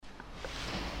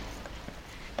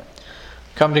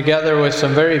come together with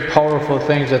some very powerful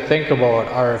things to think about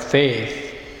our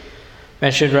faith.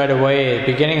 Mentioned right away at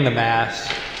the beginning of the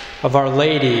Mass of Our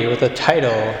Lady with the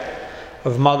title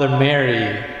of Mother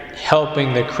Mary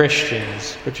helping the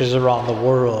Christians, which is around the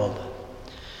world.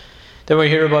 Then we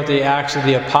hear about the Acts of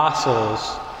the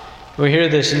Apostles. We hear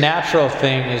this natural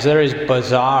thing is there is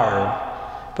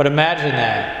bizarre, but imagine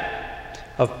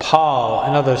that, of Paul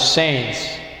and other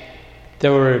saints that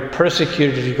were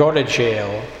persecuted to go to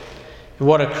jail. And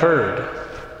what occurred?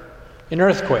 An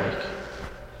earthquake.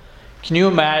 Can you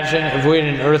imagine if we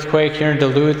had an earthquake here in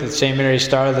Duluth at St. Mary's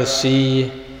Star of the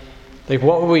Sea? Like,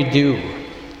 what would we do?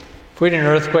 If we had an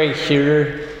earthquake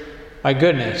here, my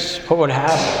goodness, what would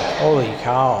happen? Holy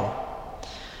cow.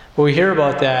 But we hear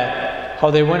about that, how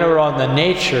they went around the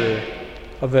nature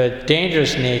of a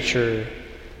dangerous nature,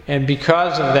 and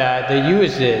because of that, they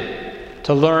used it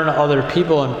to learn other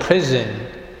people in prison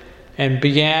and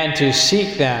began to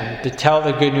seek them to tell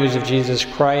the good news of Jesus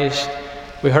Christ.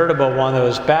 We heard about one that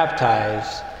was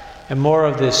baptized, and more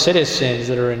of the citizens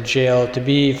that are in jail to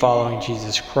be following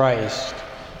Jesus Christ.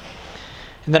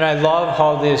 And then I love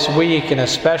how this week, in a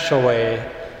special way,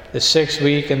 the 6th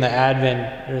week in the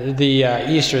Advent, the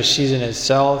Easter season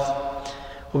itself,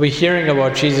 we'll be hearing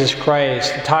about Jesus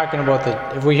Christ, talking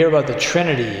about if we hear about the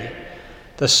Trinity,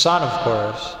 the Son, of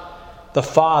course, the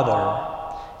Father,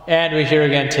 and we hear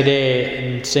again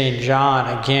today in St.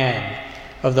 John again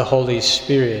of the Holy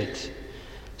Spirit.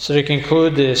 So to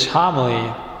conclude this homily,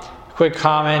 a quick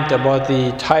comment about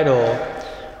the title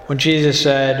when Jesus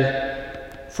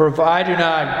said, "For if I do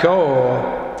not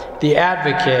go, the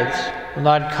Advocate will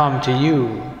not come to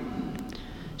you."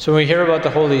 So when we hear about the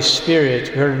Holy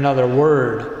Spirit, we heard another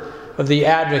word of the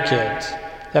Advocate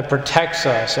that protects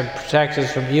us and protects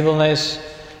us from evilness,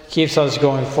 keeps us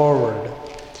going forward.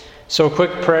 So a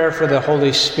quick prayer for the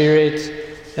Holy Spirit,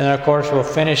 and then of course we'll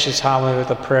finish this homily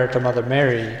with a prayer to Mother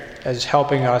Mary as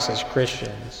helping us as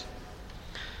Christians.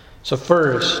 So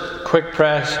first, quick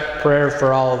prayer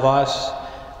for all of us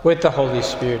with the Holy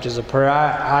Spirit is a prayer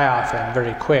I often,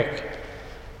 very quick.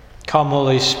 Come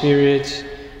Holy Spirit,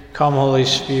 come Holy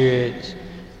Spirit,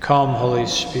 come Holy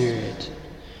Spirit.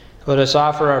 Let us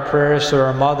offer our prayers to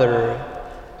our Mother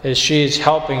as she is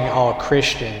helping all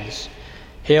Christians.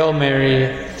 Hail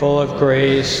Mary, full of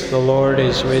grace, the Lord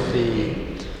is with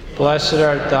thee. Blessed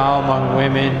art thou among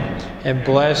women, and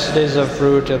blessed is the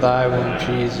fruit of thy womb,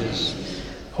 Jesus.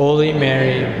 Holy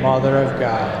Mary, Mother of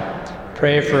God,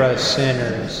 pray for us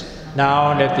sinners,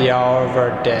 now and at the hour of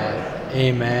our death.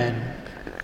 Amen.